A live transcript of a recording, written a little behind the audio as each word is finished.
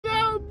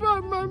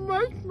my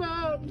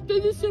marshmallow. They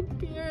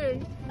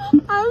disappeared.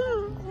 I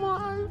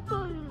want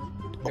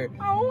it.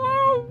 I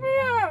want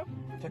it.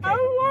 It's okay. I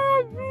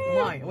want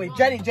it. Come on. Wait,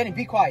 Jenny,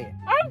 be quiet.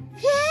 I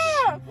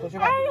can't. Close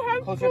your mouth. I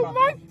have Close too your mouth.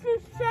 much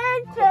to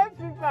say to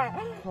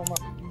everybody. Come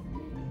on.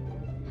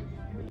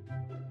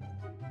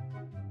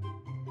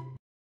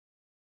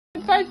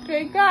 Vai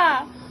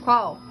pegar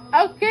Qual?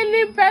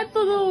 aquele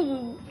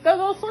perto da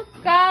nossa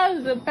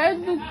casa,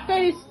 perto do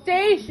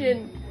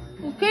PlayStation.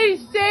 O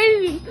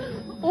PlayStation,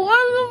 o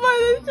ano vai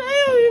deixar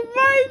eu ir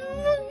mais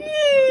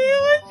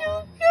eu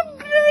acho que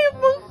quebrei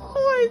uma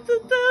coisa,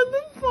 tá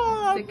dando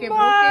fora. Você quebrou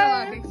o que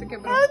lá? O que você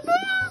quebrou? Eu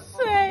não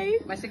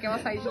sei. Mas você quer ela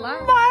sair de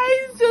lá?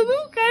 Mas eu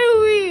não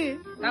quero ir.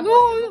 Tá bom,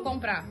 eu vou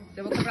comprar.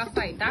 Eu vou comprar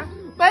açaí, tá?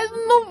 Mas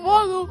não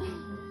vou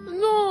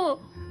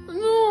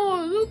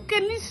no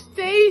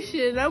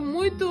PlayStation, é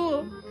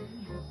muito...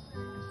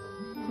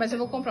 Mas eu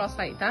vou comprar o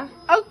açaí, tá?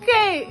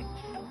 Ok,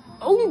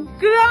 um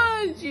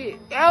grande,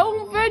 é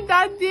um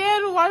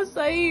verdadeiro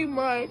açaí,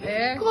 mãe.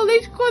 É? Com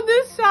leite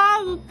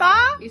condensado,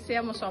 tá? E você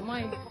ama sua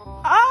mãe?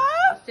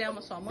 Ah, Você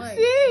ama sua mãe?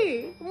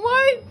 sim,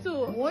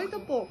 muito. Muito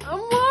pouco.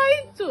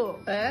 Muito.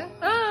 É?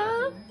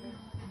 Ah,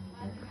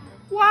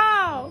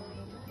 uau.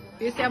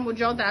 E você ama o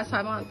John da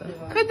Samantha?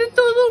 Cadê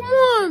todo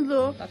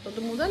mundo? Tá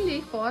todo mundo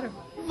ali, fora.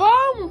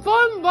 Vamos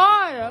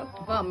embora.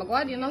 Vamos,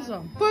 agora nós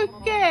vamos. Por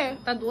quê?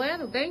 Tá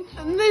doendo o dente?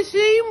 Deixa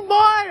eu ir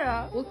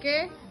embora. Por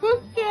quê?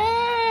 Por quê?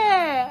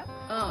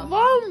 Ah,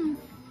 Vamos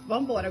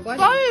vambora, agora.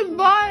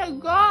 embora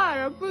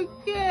agora, por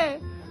quê?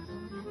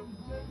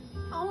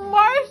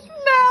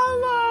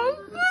 Marshmallow,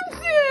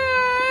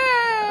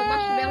 O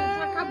marshmallow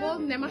já acabou,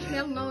 não é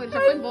marshmallow não, ele já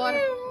foi embora.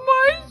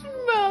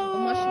 Marshmallow. O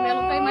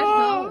marshmallow não tem mais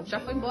não, já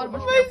foi embora o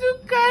marshmallow. Mas eu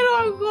quero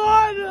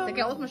agora. Você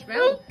quer outro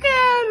marshmallow? Eu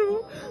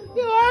quero.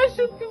 Eu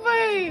acho que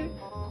vai...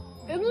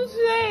 Eu não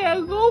sei, é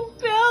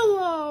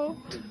golpelo.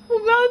 O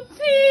meu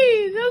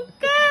tio, eu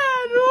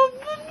quero,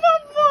 por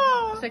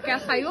favor. Você quer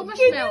açaí ou Can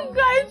marshmallow? you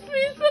guys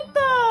please put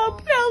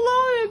the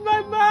pillow in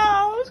my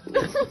mouth?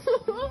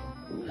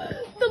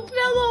 The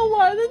pillow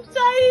one, the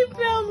tiny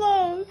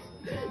pillows.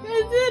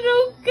 Is it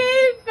okay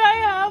if I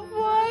have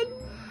one?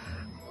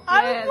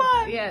 I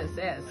want Yes.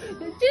 this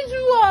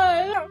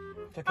one.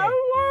 It's okay. I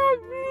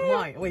want Come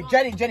on. Wait,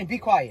 Jenny, be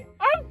quiet.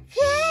 I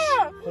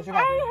can't. Close your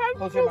mouth. I have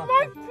Close too your mouth.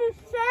 much to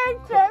say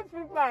to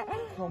everybody.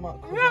 Come on.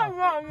 Close No, your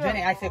mouth. no.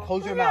 Jenny, I said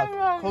close your No, mouth.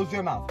 no. Close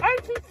your mouth. I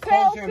can Close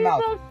tell your people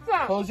mouth.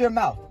 stuff. Close your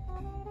mouth.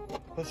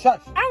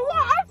 Shush. I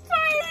want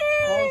açaí.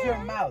 Close your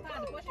mouth.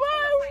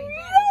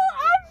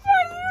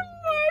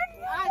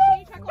 A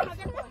gente vai comprar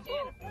depois,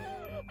 Jenny.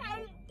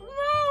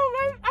 Não,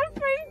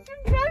 açaí de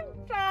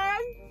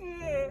verdade.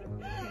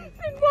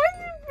 Você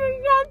pode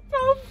pegar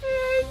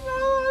talvez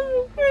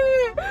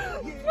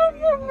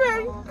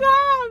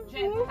supermercado.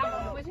 Jenny, tá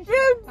bom, depois a gente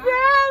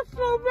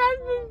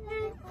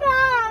De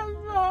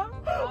casa.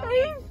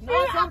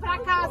 Nós vamos pra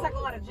casa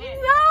agora,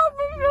 Jenny. Não,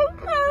 mas eu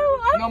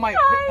quero Não, mãe,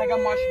 pega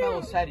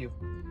marshmallow, sério.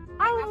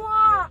 I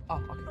want. Oh,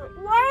 okay.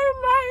 Why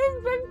am I in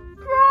the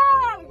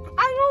truck?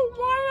 I don't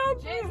want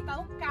to. Jenny, você tá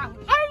no carro.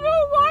 I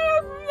don't want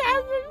to be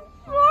in the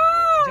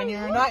truck. Jenny,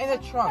 you're not in the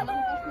trunk.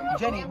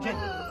 Jenny, I don't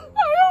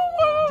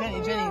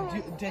want.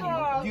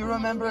 Jenny, do you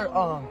remember,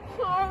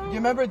 do you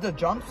remember the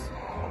jumps?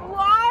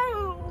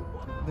 Why?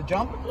 The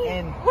jump?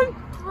 And What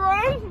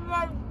place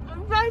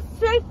that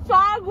shit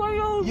song where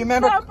you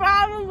remember- step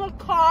out of the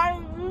car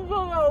and you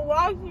go to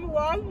walkie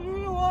one?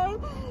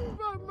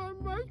 My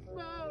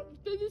marshmallow,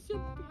 they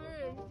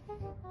disappeared.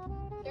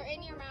 They're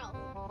in your mouth.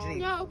 Jenny,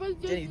 No, but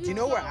Jenny, do you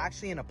know we're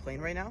actually in a plane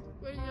right now?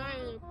 We're not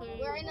in a plane.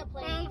 We're in a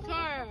We're plane. in a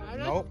car. I'm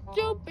Nope. not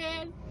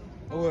stupid.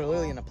 Oh, we're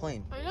literally in a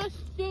plane. I'm not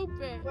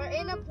stupid. We're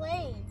in a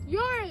plane.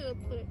 You're in a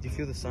plane. Do you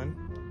feel the sun?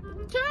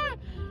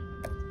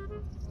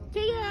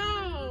 Take it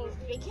out.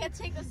 We can't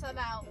take the sun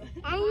out.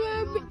 I'm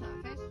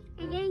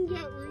gonna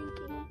get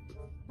wrinkles.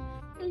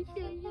 I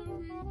can't get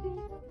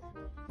wrinkles.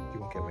 You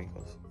won't get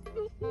wrinkles.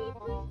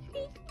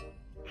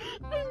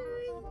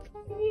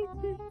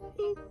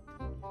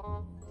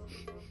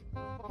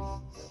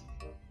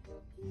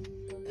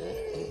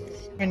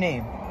 Your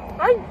name?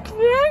 I'm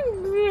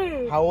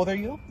angry. How old are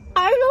you?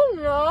 I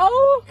don't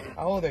know.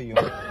 How old are you?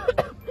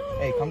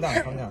 Hey, calm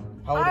down, calm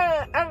down. How old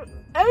are I'm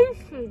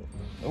 18.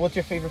 What's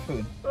your favorite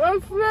food? My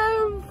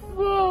favorite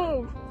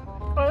food.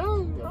 I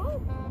don't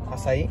know.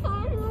 Acai?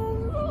 I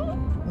don't know.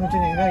 No,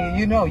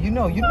 Jenny,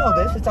 no, you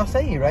know this. It's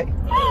acai, right?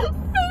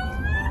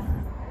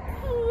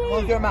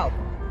 Close your mouth.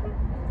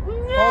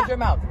 Close your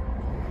mouth.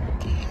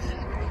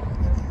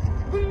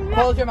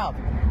 Close your mouth.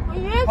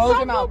 Close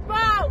your mouth.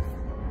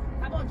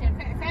 Tá bom,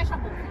 Jenny, fecha a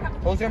boca.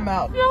 Close your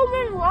mouth. Show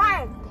me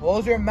what?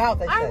 Close your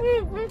mouth, I I said.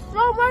 mean, there's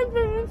so much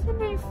that needs to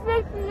be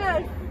fixed in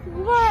this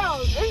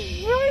world.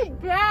 It's really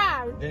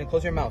bad. Jenny,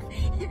 close your mouth.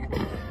 Okay.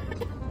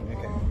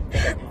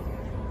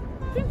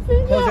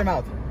 Close Close your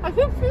mouth. I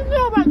keep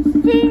thinking about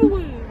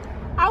seaweed.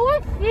 I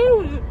want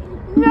seaweed.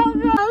 No, I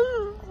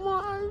don't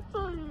want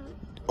seaweed.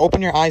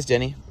 Open your eyes,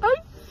 Jenny. I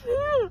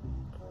can't.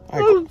 All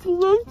right,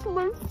 Lift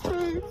my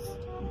face.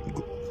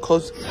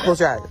 close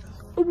your eyes.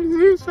 I'm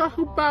here to talk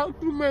about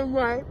human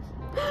rights.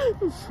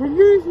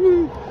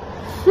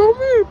 So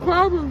many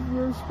problems in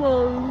this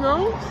world, you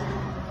know?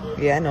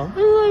 Yeah, I know. And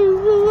like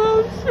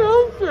little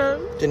children.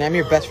 Jenny, I'm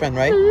your best friend,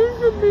 right? And you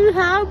should be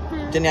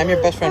happy. Jenny, I'm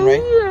your best friend,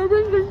 right? Yeah,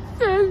 we can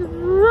say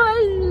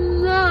right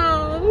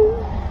now.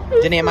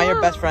 Jenny, am I your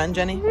best friend,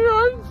 Jenny?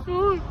 Not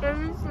doing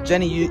anything.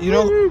 Jenny, you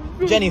know,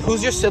 Jenny,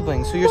 who's your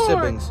siblings? Who are your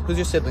siblings? Who's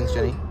your siblings,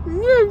 Jenny?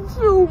 You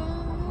too.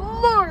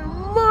 More.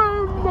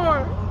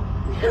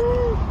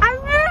 I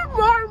need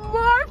more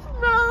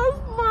marshmallows,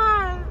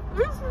 more.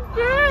 It's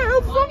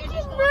good.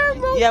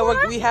 Yeah,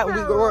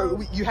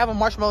 you have a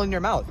marshmallow in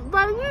your mouth. But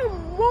I need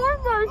more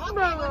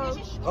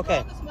marshmallows.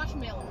 Okay.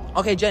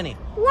 Okay, Jenny.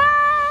 Wow,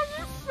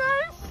 this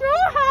is so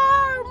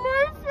hard.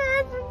 My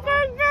face is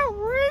gonna get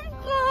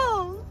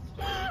wrinkles.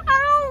 I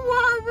don't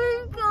want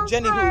wrinkles.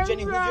 Jenny,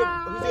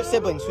 who's your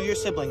siblings? Who are your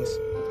siblings?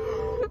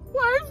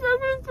 Why is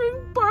everything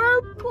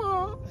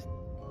purple?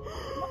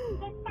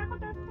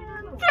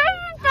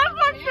 Jenny, that's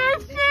what they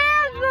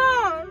said.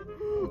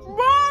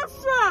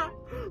 Mossa,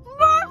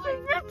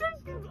 this is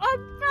a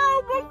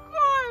terrible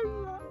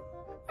coisa.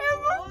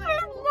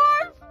 Everything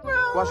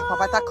marshmallow. Watch,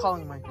 papai tá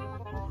calling, mãe.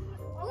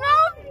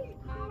 Não.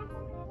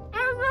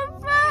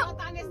 Ela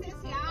tá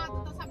anestesiada,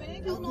 tá sabendo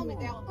nem que é o nome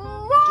dela.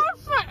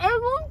 Moça, eu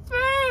não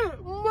sei.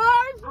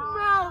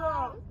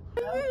 Marshmallow.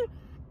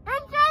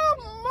 Eu quero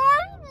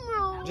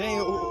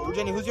marshmallow.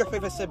 Jenny, who's your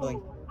favorite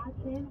sibling?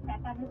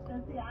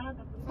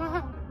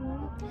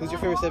 Who's your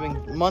favorite sibling?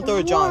 Manta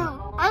or John?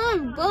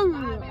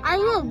 I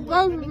love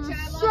Bugsy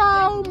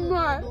so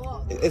much.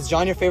 Is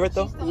John your favorite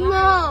though?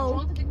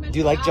 No. Do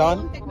you like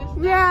John?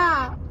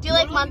 Yeah. Do you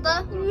like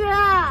Manta?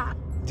 Yeah.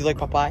 Do you like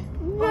Papai?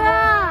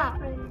 Yeah.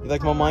 You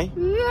like Mamai?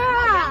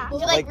 Yeah. Do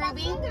you like Like-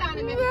 Ruby?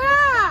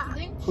 Yeah.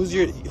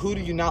 Who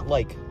do you not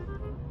like?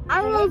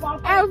 I love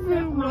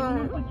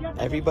everyone.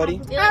 Everybody?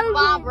 Do you like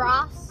Bob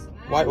Ross?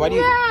 Why do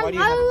you Yes, have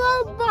I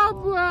love Bob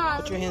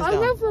Ross. Put your hands I down.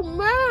 love a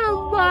man,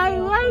 but I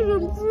like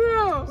him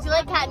too. Do you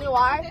like Cat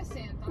Noir?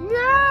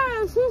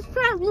 Yes, who's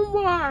Cat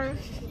Noir?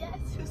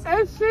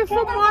 Is she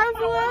from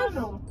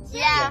Marvelous?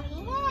 Yeah.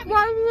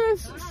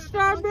 Marvelous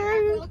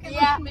Strawberry?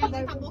 Yeah.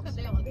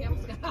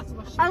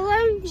 I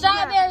like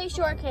Strawberry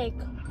shortcake.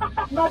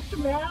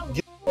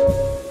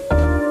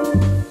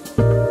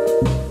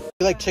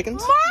 You like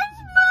chickens?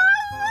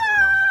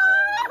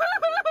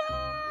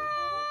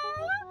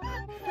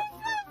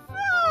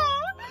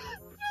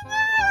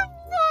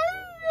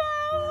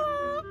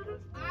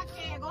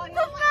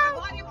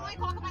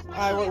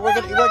 Alright, we're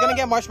gonna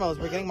get marshmallows.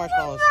 We're getting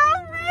marshmallows.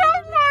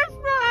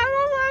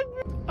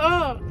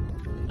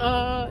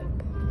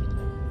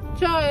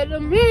 자,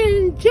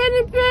 이러면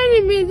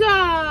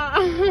제니팬입니다.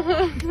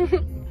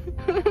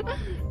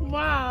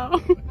 와우,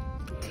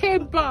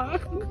 대박.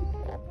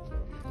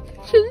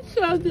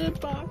 진짜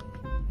대박.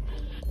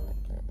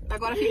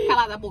 Agora fica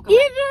calada a boca.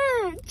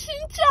 이를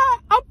진짜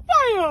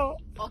아파요.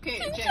 Ok,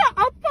 진짜 Jenny.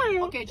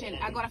 아파요. Ok, Jenny.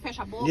 Agora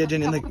fecha a boca. Yeah,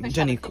 Jenny, Fica a like, boca fechada,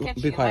 Jenny, fica be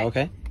quietinha, quiet, vai.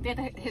 okay?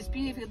 Tenta,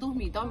 respira e fica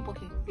dormindo. Dorme um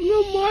pouquinho.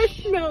 No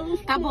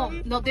marshmallows. Tá bom.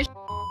 Não, deixa.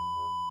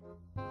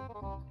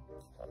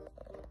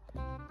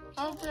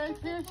 Okay,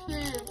 can't see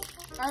it.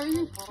 I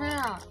just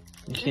can't.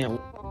 You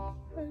can't.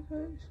 Hi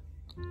guys.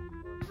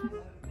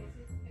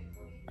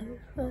 I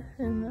just got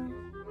him out.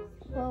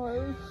 Wow, I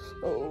was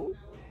so